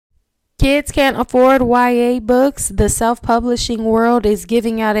Kids can't afford YA books. The self-publishing world is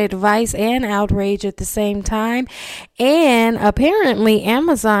giving out advice and outrage at the same time. And apparently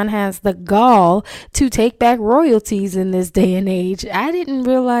Amazon has the gall to take back royalties in this day and age. I didn't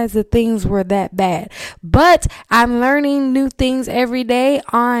realize that things were that bad. But I'm learning new things every day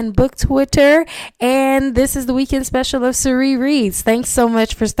on Book Twitter. And this is the weekend special of Suri Reads. Thanks so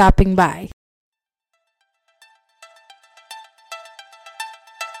much for stopping by.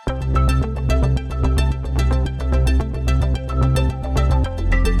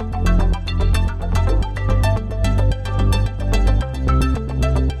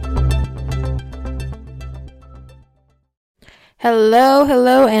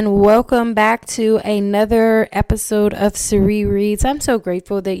 Hello, and welcome back to another episode of Suri Reads. I'm so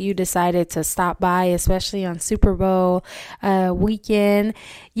grateful that you decided to stop by, especially on Super Bowl weekend.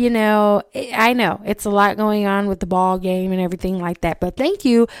 You know, I know it's a lot going on with the ball game and everything like that, but thank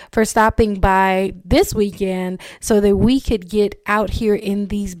you for stopping by this weekend so that we could get out here in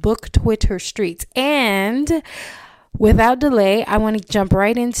these book Twitter streets. And without delay, I want to jump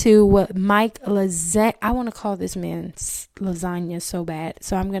right into what Mike Lasagna, I want to call this man Lasagna so bad,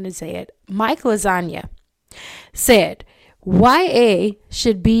 so I'm going to say it. Mike Lasagna said, YA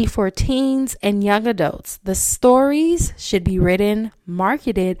should be for teens and young adults. The stories should be written,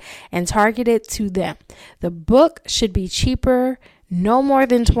 marketed, and targeted to them. The book should be cheaper, no more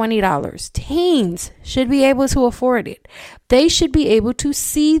than $20. Teens should be able to afford it. They should be able to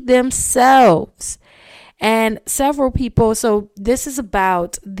see themselves. And several people, so this is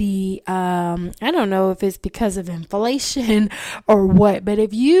about the, I don't know if it's because of inflation or what, but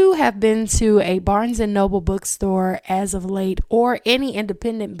if you have been to a Barnes and Noble bookstore as of late, or any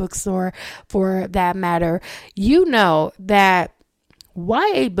independent bookstore for that matter, you know that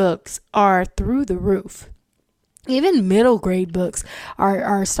YA books are through the roof. Even middle grade books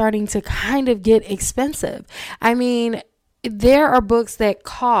are starting to kind of get expensive. I mean, there are books that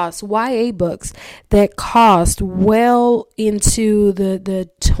cost, YA books that cost well into the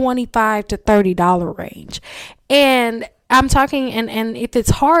 $25 to $30 range. And I'm talking, and if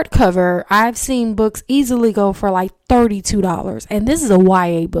it's hardcover, I've seen books easily go for like $32. And this is a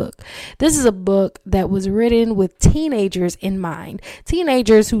YA book. This is a book that was written with teenagers in mind.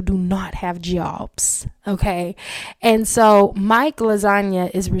 Teenagers who do not have jobs. Okay. And so Mike Lasagna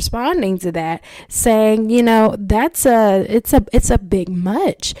is responding to that, saying, you know, it's a big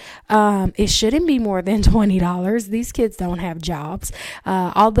much. It shouldn't be more than $20. These kids don't have jobs.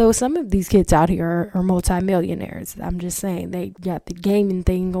 Although some of these kids out here are multimillionaires. I'm just saying, they got the gaming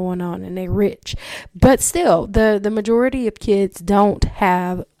thing going on and they're rich, but still the majority of kids don't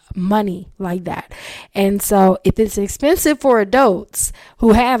have money like that. And so if it's expensive for adults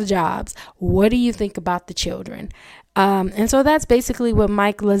who have jobs, what do you think about the children? And so that's basically what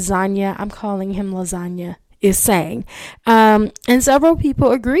Mike Lasagna, I'm calling him Lasagna, is saying. And several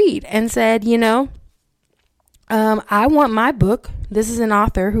people agreed and said, you know, I want my book. This is an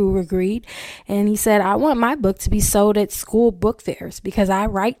author who agreed. And he said, I want my book to be sold at school book fairs because I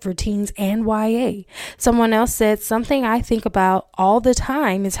write for teens and YA. Someone else said, something I think about all the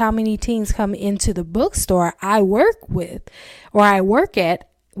time is how many teens come into the bookstore I work at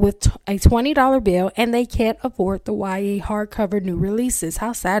with a $20 bill and they can't afford the YA hardcover new releases.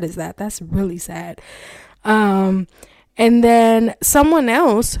 How sad is that? That's really sad. And then someone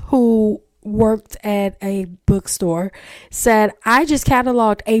else who worked at a bookstore said, I just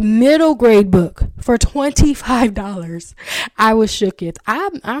cataloged a middle grade book for $25. I was shooketh.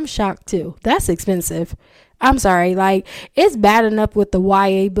 I'm shocked too. That's expensive. I'm sorry, like, it's bad enough with the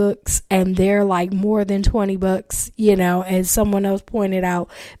YA books and they're like more than $20, you know, as someone else pointed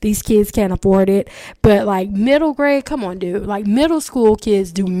out, these kids can't afford it. But like middle grade, come on, dude, like middle school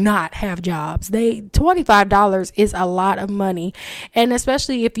kids do not have jobs. $25 is a lot of money. And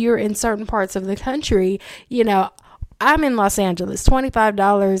especially if you're in certain parts of the country, you know, I'm in Los Angeles,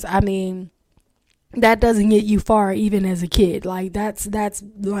 $25. I mean, that doesn't get you far even as a kid. Like that's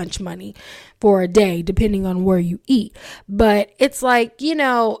lunch money for a day, depending on where you eat. But it's like, you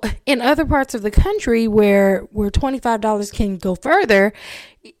know, in other parts of the country where $25 can go further,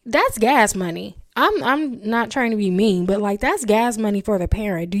 that's gas money. I'm not trying to be mean, but like that's gas money for the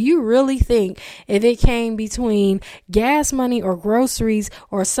parent. Do you really think if it came between gas money or groceries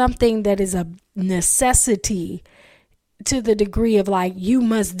or something that is a necessity to the degree of like, you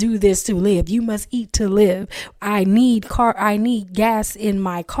must do this to live, you must eat to live, I need gas in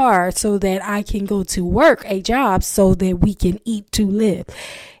my car so that I can go to work, a job so that we can eat to live.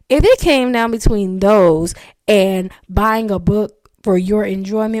 If it came down between those and buying a book for your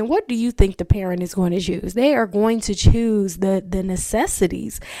enjoyment, what do you think the parent is going to choose? They are going to choose the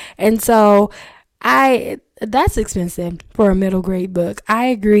necessities. And so that's expensive for a middle grade book. I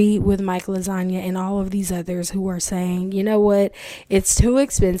agree with Mike Lasagna and all of these others who are saying, you know what, it's too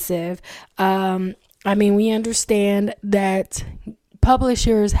expensive. We understand that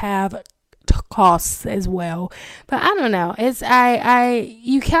publishers have costs as well, but I don't know,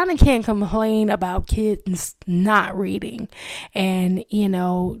 you kind of can't complain about kids not reading and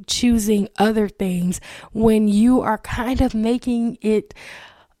choosing other things when you are kind of making it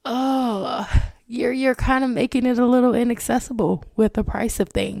you're kind of making it a little inaccessible with the price of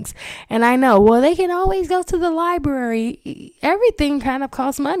things. And I know, well, they can always go to the library. Everything kind of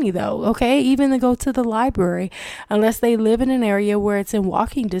costs money though, okay? Even to go to the library, unless they live in an area where it's in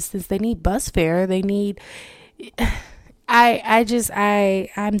walking distance, they need bus fare, they need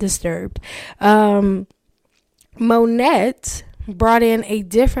I'm disturbed. Monette brought in a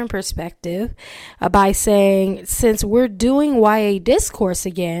different perspective by saying, since we're doing YA discourse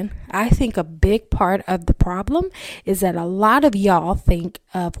again, I think a big part of the problem is that a lot of y'all think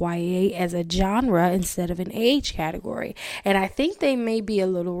of YA as a genre instead of an age category. And I think they may be a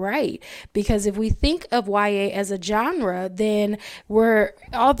little right, because if we think of YA as a genre, then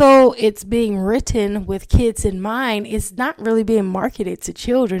although it's being written with kids in mind, it's not really being marketed to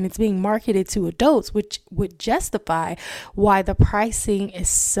children. It's being marketed to adults, which would justify why the pricing is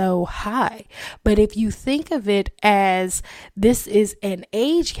so high. But if you think of it as this is an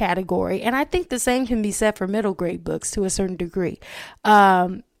age category, and I think the same can be said for middle grade books to a certain degree.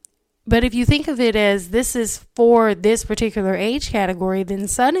 But if you think of it as this is for this particular age category, then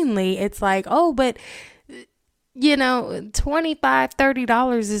suddenly it's like, oh, but $25,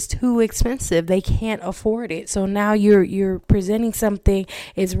 $30 is too expensive. They can't afford it. So now you're presenting something,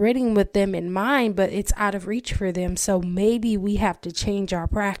 it's written with them in mind, but it's out of reach for them. So maybe we have to change our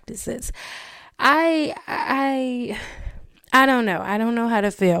practices. I don't know. I don't know how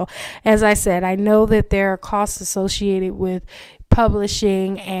to feel. As I said, I know that there are costs associated with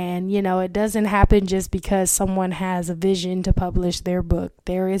publishing, and it doesn't happen just because someone has a vision to publish their book.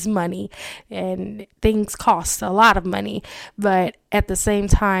 There is money, and things cost a lot of money, but at the same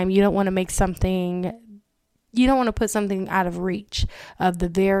time, you don't want to put something out of reach of the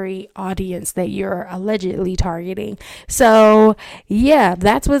very audience that you're allegedly targeting. So yeah,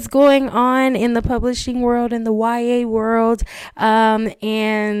 that's what's going on in the publishing world, in the YA world.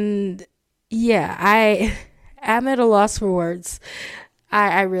 And yeah, I'm at a loss for words.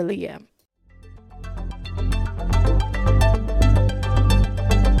 I really am.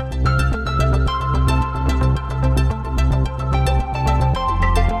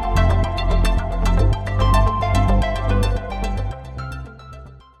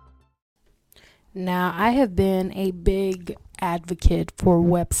 Now, I have been a big advocate for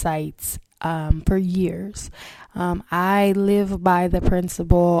websites for years. I live by the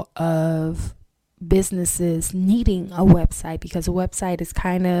principle of businesses needing a website, because a website is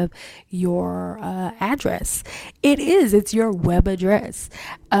kind of your address. It's your web address.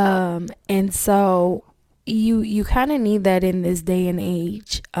 And so you kind of need that in this day and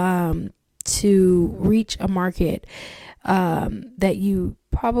age to reach a market that you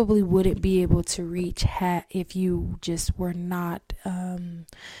probably wouldn't be able to reach if you just were not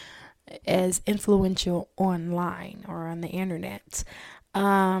as influential online or on the internet.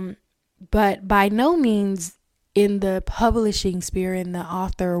 But by no means in the publishing sphere, in the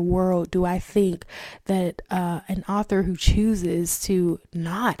author world, do I think that an author who chooses to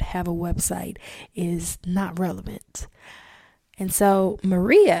not have a website is not relevant. And so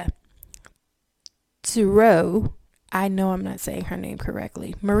Maria Thoreau, I know I'm not saying her name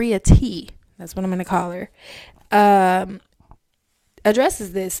correctly, Maria T, that's what I'm going to call her,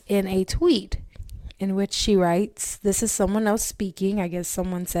 addresses this in a tweet in which she writes, this is someone else speaking, I guess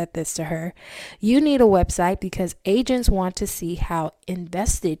someone said this to her: "You need a website because agents want to see how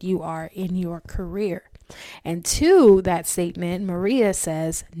invested you are in your career." And to that statement, Maria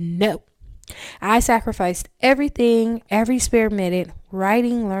says, "No. I sacrificed everything, every spare minute,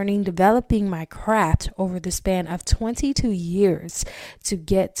 writing, learning, developing my craft over the span of 22 years to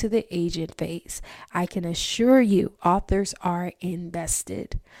get to the agent phase. I can assure you, authors are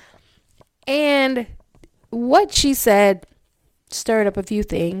invested." And what she said stirred up a few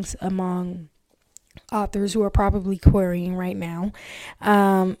things among authors who are probably querying right now.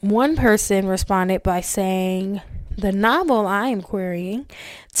 One person responded by saying, "The novel I am querying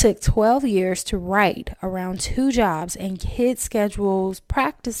took 12 years to write, around 2 jobs and kid schedules,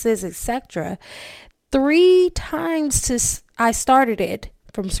 practices, etc. 3 times I started it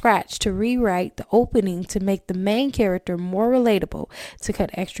from scratch, to rewrite the opening to make the main character more relatable, to cut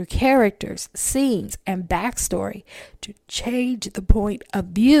extra characters, scenes, and backstory, to change the point of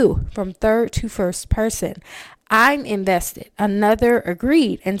view from third to first person. I'm invested. Another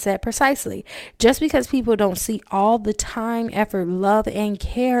agreed and said precisely. Just because people don't see all the time, effort, love, and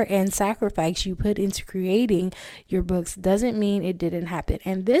care and sacrifice you put into creating your books doesn't mean it didn't happen.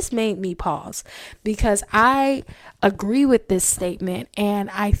 And this made me pause because I agree with this statement. And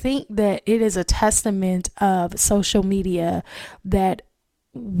I think that it is a testament of social media that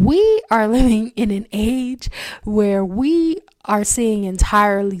we are living in an age where we are seeing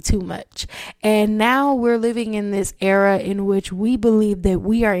entirely too much. And now we're living in this era in which we believe that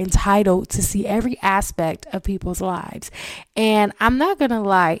we are entitled to see every aspect of people's lives. And I'm not going to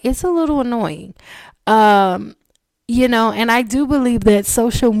lie, it's a little annoying. And I do believe that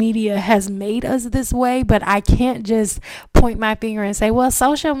social media has made us this way, but I can't just point my finger and say, well,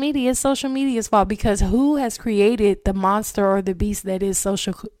 social media is social media's fault, because who has created the monster or the beast that is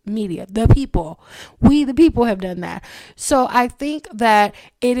social media? The people. We, the people, have done that. So I think that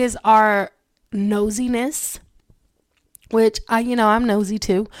it is our nosiness, which I'm nosy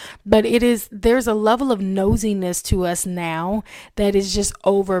too, but there's a level of nosiness to us now that is just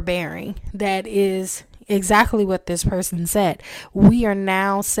overbearing. That is exactly what this person said. We are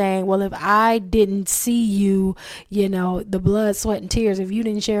now saying, well, if I didn't see you, the blood, sweat, and tears, if you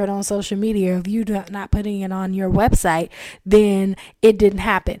didn't share it on social media, if you're not putting it on your website, then it didn't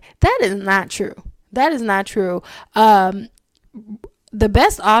happen. That is not true. That is not true. The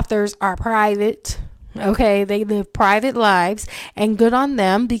best authors are private. Okay, they live private lives, and good on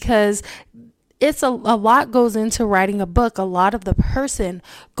them, because it's a lot goes into writing a book. A lot of the person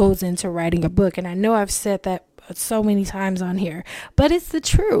goes into writing a book. And I know I've said that so many times on here, but it's the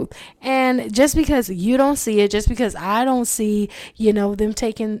truth. And just because you don't see it, just because I don't see, them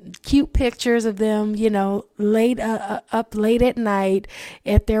taking cute pictures of them, late up late at night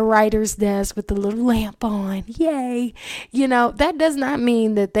at their writer's desk with the little lamp on, yay, that does not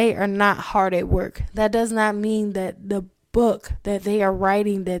mean that they are not hard at work. That does not mean that the book that they are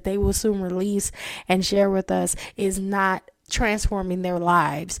writing, that they will soon release and share with us, is not transforming their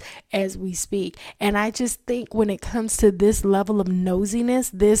lives as we speak. And I just think when it comes to this level of nosiness,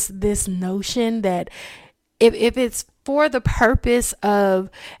 this notion that if it's for the purpose of,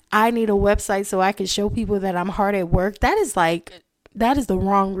 I need a website so I can show people that I'm hard at work, that is the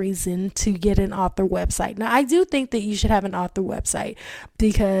wrong reason to get an author website. Now, I do think that you should have an author website,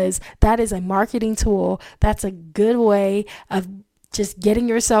 because that is a marketing tool. That's a good way of just getting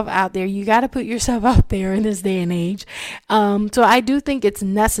yourself out there. You got to put yourself out there in this day and age. So I do think it's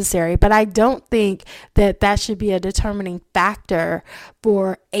necessary, but I don't think that should be a determining factor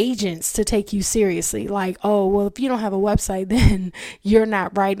for agents to take you seriously. Like, oh, well, if you don't have a website, then you're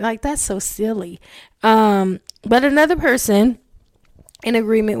not writing. Like, that's so silly. But another person in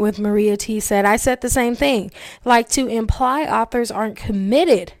agreement with Maria T said, I said the same thing. Like, to imply authors aren't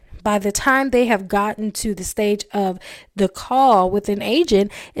committed by the time they have gotten to the stage of the call with an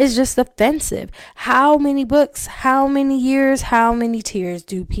agent is just offensive. How many books, how many years, how many tears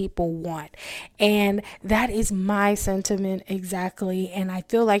do people want? And that is my sentiment exactly. And I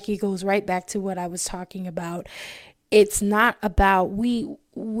feel like it goes right back to what I was talking about. It's not about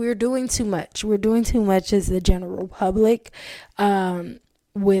we're doing too much. We're doing too much as the general public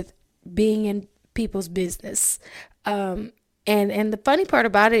with being in people's business. And the funny part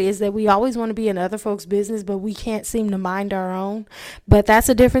about it is that we always want to be in other folks' business, but we can't seem to mind our own. But that's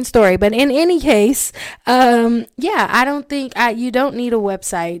a different story. But in any case, I don't think you don't need a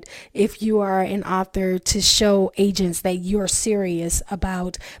website if you are an author to show agents that you're serious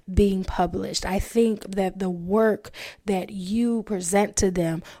about being published. I think that the work that you present to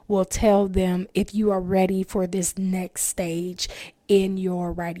them will tell them if you are ready for this next stage in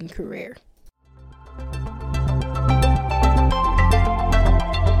your writing career.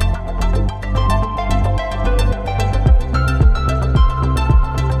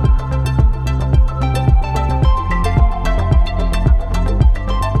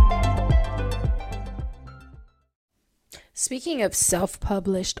 Speaking of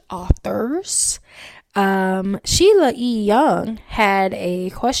self-published authors, Sheila E. Young had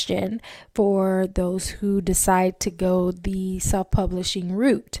a question for those who decide to go the self-publishing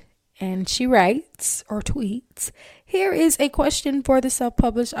route. And she writes or tweets, here is a question for the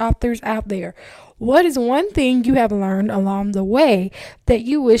self-published authors out there. What is one thing you have learned along the way that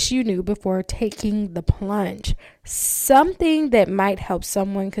you wish you knew before taking the plunge? Something that might help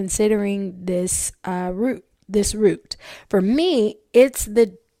someone considering this route. For me, it's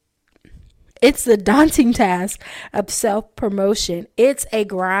It's the daunting task of self-promotion. It's a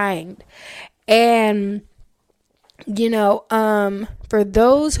grind. And, for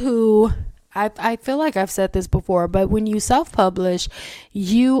those who, I feel like I've said this before, but when you self-publish,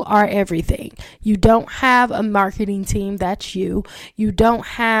 you are everything. You don't have a marketing team. That's you. You don't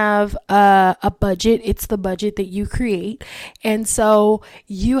have a budget. It's the budget that you create. And so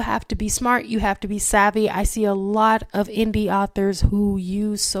you have to be smart. You have to be savvy. I see a lot of indie authors who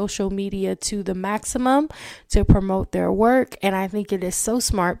use social media to the maximum to promote their work. And I think it is so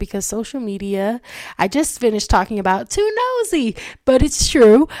smart because social media, I just finished talking about too nosy, but it's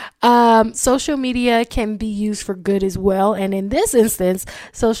true. Social media can be used for good as well. And in this instance,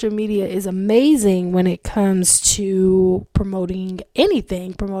 social media is amazing when it comes to promoting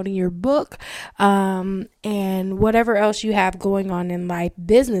anything, promoting your book, and whatever else you have going on in life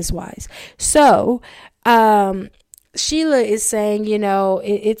business wise. So, Sheila is saying,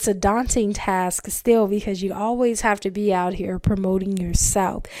 it's a daunting task still because you always have to be out here promoting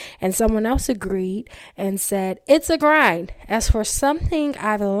yourself. And someone else agreed and said, it's a grind. As for something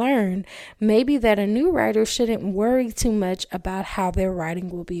I've learned, maybe that a new writer shouldn't worry too much about how their writing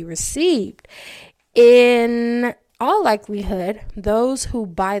will be received. In all likelihood, those who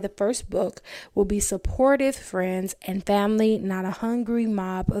buy the first book will be supportive friends and family, not a hungry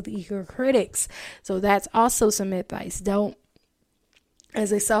mob of eager critics. So that's also some advice. Don't,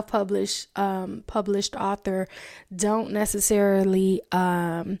 as a self-published published author, don't necessarily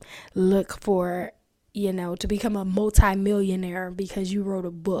look for to become a multi-millionaire because you wrote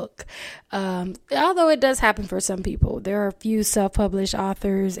a book. Although it does happen for some people. There are a few self-published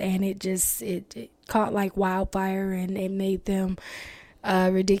authors and it caught like wildfire and it made them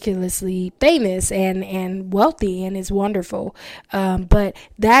ridiculously famous and wealthy, and it's wonderful. But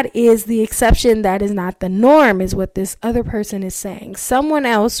that is the exception. That is not the norm, is what this other person is saying. Someone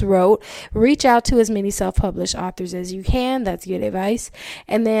else wrote, reach out to as many self-published authors as you can. That's good advice.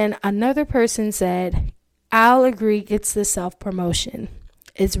 And then another person said, I'll agree, it's the self-promotion.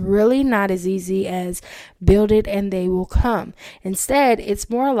 It's really not as easy as build it and they will come. Instead, it's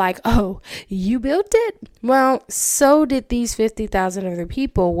more like, oh, you built it? Well, so did these 50,000 other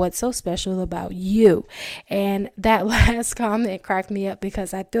people. What's so special about you? And that last comment cracked me up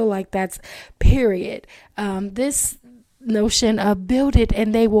because I feel like that's period. This notion of build it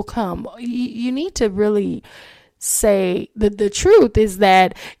and they will come. You need to really say the truth is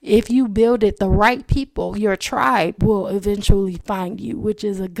that if you build it, the right people, your tribe will eventually find you, which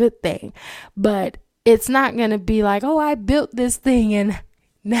is a good thing. But it's not going to be like, oh, I built this thing and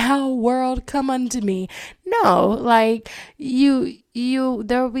now world come unto me. No, like there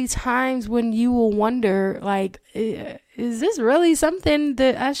will be times when you will wonder, like, is this really something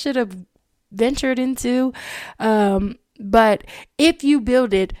that I should have ventured into? But if you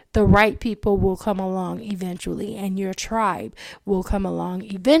build it, the right people will come along eventually, and your tribe will come along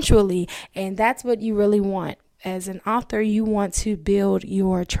eventually. And that's what you really want. As an author, you want to build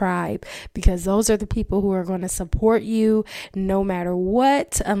your tribe because those are the people who are going to support you no matter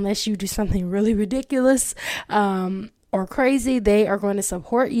what, unless you do something really ridiculous or crazy. They are going to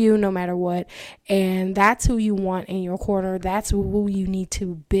support you no matter what. And that's who you want in your corner. That's who you need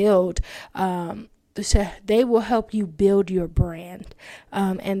to build. They will help you build your brand.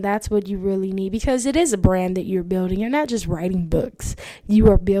 And that's what you really need, because it is a brand that you're building. You're not just writing books. You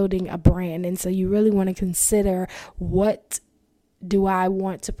are building a brand. And so you really want to consider, what do I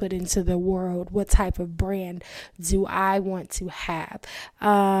want to put into the world? What type of brand do I want to have?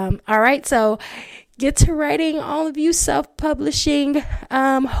 All right. So get to writing, all of you self-publishing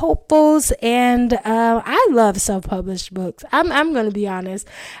hopefuls, and I love self-published books. I'm going to be honest.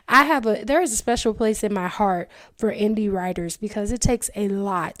 There is a special place in my heart for indie writers because it takes a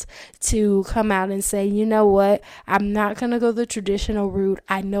lot to come out and say, you know what, I'm not going to go the traditional route.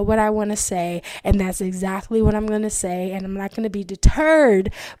 I know what I want to say, and that's exactly what I'm going to say, and I'm not going to be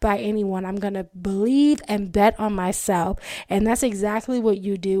deterred by anyone. I'm going to believe and bet on myself, and that's exactly what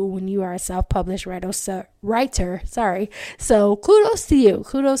you do when you are a self-published writer. So kudos to you.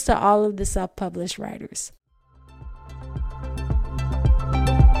 Kudos to all of the self-published writers.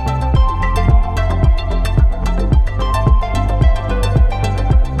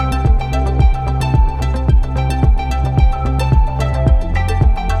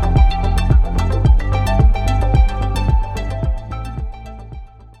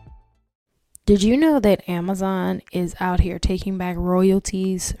 Did you know that Amazon is out here taking back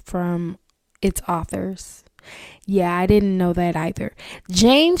royalties from its authors? Yeah, I didn't know that either.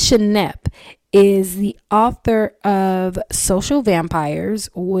 James Shanep is the author of Social Vampires,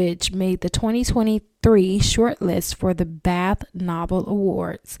 which made the 2023 shortlist for the Bath Novel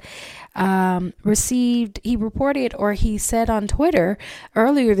Awards. He reported, or he said on Twitter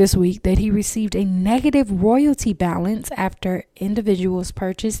earlier this week, that he received a negative royalty balance after individuals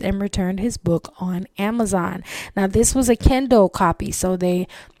purchased and returned his book on Amazon. Now, this was a Kindle copy, so they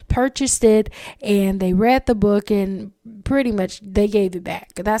purchased it and they read the book and pretty much they gave it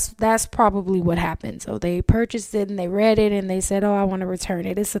back. That's probably what happened. So they purchased it and they read it and they said, "Oh, I want to return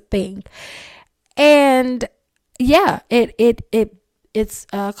it." It's a thing. And yeah, it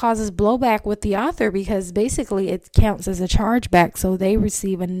causes blowback with the author because basically it counts as a chargeback, so they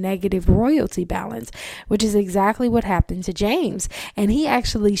receive a negative royalty balance, which is exactly what happened to James. And he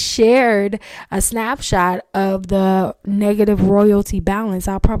actually shared a snapshot of the negative royalty balance.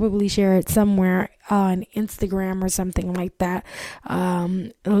 I'll probably share it somewhere on Instagram or something like that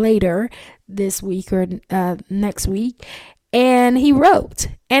later this week or next week. And he wrote,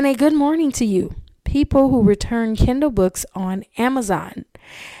 "And a good morning to you, people who return Kindle books on Amazon."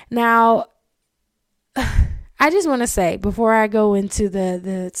 Now, I just want to say, before I go into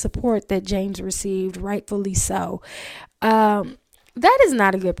the support that James received, rightfully so, that is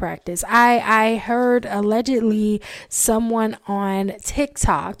not a good practice. I heard allegedly someone on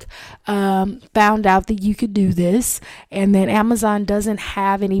TikTok found out that you could do this and that Amazon doesn't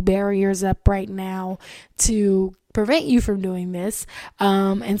have any barriers up right now to prevent you from doing this.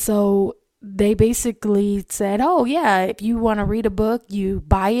 And so they basically said, "Oh yeah, if you want to read a book, you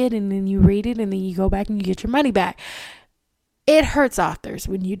buy it and then you read it and then you go back and you get your money back." It hurts authors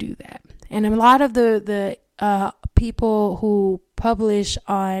when you do that. And a lot of the people who publish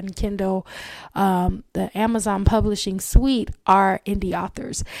on Kindle, the Amazon publishing suite, are indie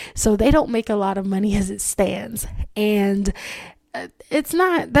authors. So they don't make a lot of money as it stands. And that's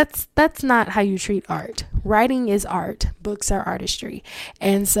not how you treat art. Writing is art. Books are artistry.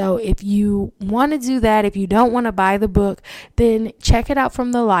 And so if you want to do that, if you don't want to buy the book, then check it out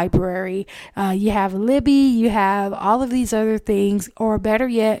from the library. You have Libby, you have all of these other things, or better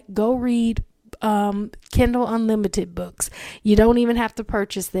yet, go read Kindle Unlimited books. You don't even have to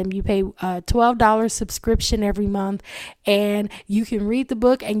purchase them. You pay a $12 subscription every month and you can read the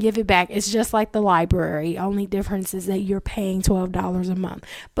book and give it back. It's just like the library. Only difference is that you're paying $12 a month.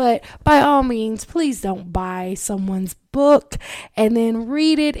 But by all means, please don't buy someone's book and then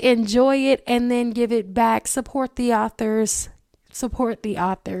read it, enjoy it, and then give it back. Support the authors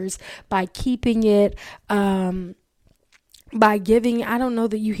by keeping it, by giving. I don't know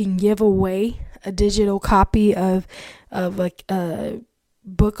that you can give away a digital copy of like a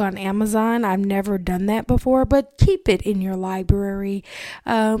book on Amazon. I've never done that before, but keep it in your library.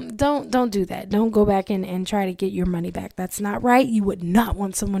 Don't do that. Don't go back and try to get your money back. That's not right. You would not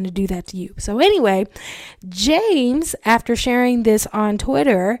want someone to do that to you. So anyway, James, after sharing this on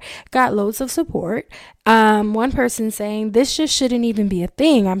Twitter, got loads of support. One person saying, "This just shouldn't even be a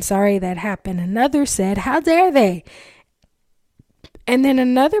thing. I'm sorry that happened." Another said, "How dare they?" And then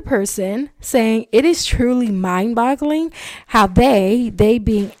another person saying, "It is truly mind-boggling how they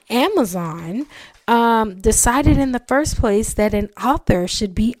being Amazon, decided in the first place that an author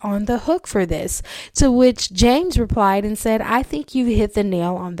should be on the hook for this." To which James replied and said, "I think you hit the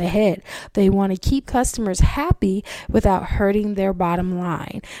nail on the head. They want to keep customers happy without hurting their bottom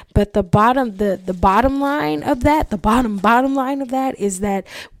line. But the bottom line of that is that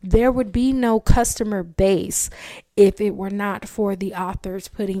there would be no customer base if it were not for the authors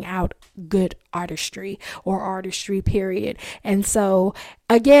putting out good artistry, or artistry period." And so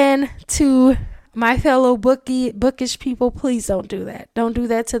again, to my fellow bookish people, please don't do that. Don't do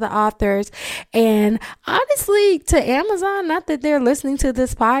that to the authors. And honestly, to Amazon, not that they're listening to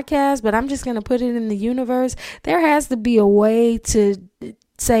this podcast, but I'm just going to put it in the universe. There has to be a way to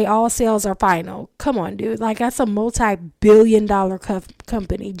say all sales are final. Come on, dude. Like, that's a multi-billion-dollar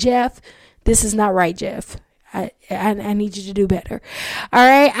company. Jeff, this is not right, Jeff. I need you to do better. All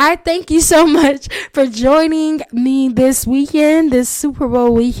right. I thank you so much for joining me this weekend, this Super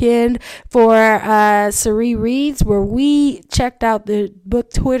Bowl weekend, for Cerie Reads, where we checked out the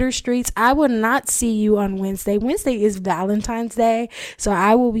book Twitter streets. I will not see you on Wednesday. Wednesday is Valentine's Day, so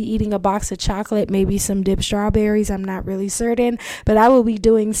I will be eating a box of chocolate, maybe some dipped strawberries. I'm not really certain, but I will be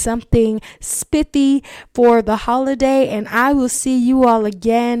doing something spiffy for the holiday, and I will see you all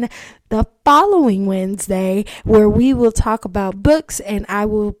again the following Wednesday, where we will talk about books, and I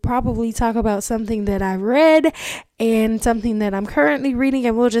will probably talk about something that I read and something that I'm currently reading,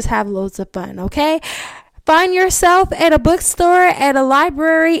 and we'll just have loads of fun. Okay. Find yourself at a bookstore, at a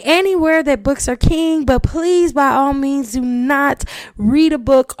library, anywhere that books are king. But please, by all means, do not read a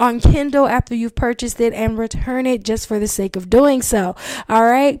book on Kindle after you've purchased it and return it just for the sake of doing so. All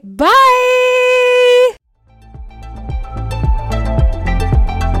right. Bye.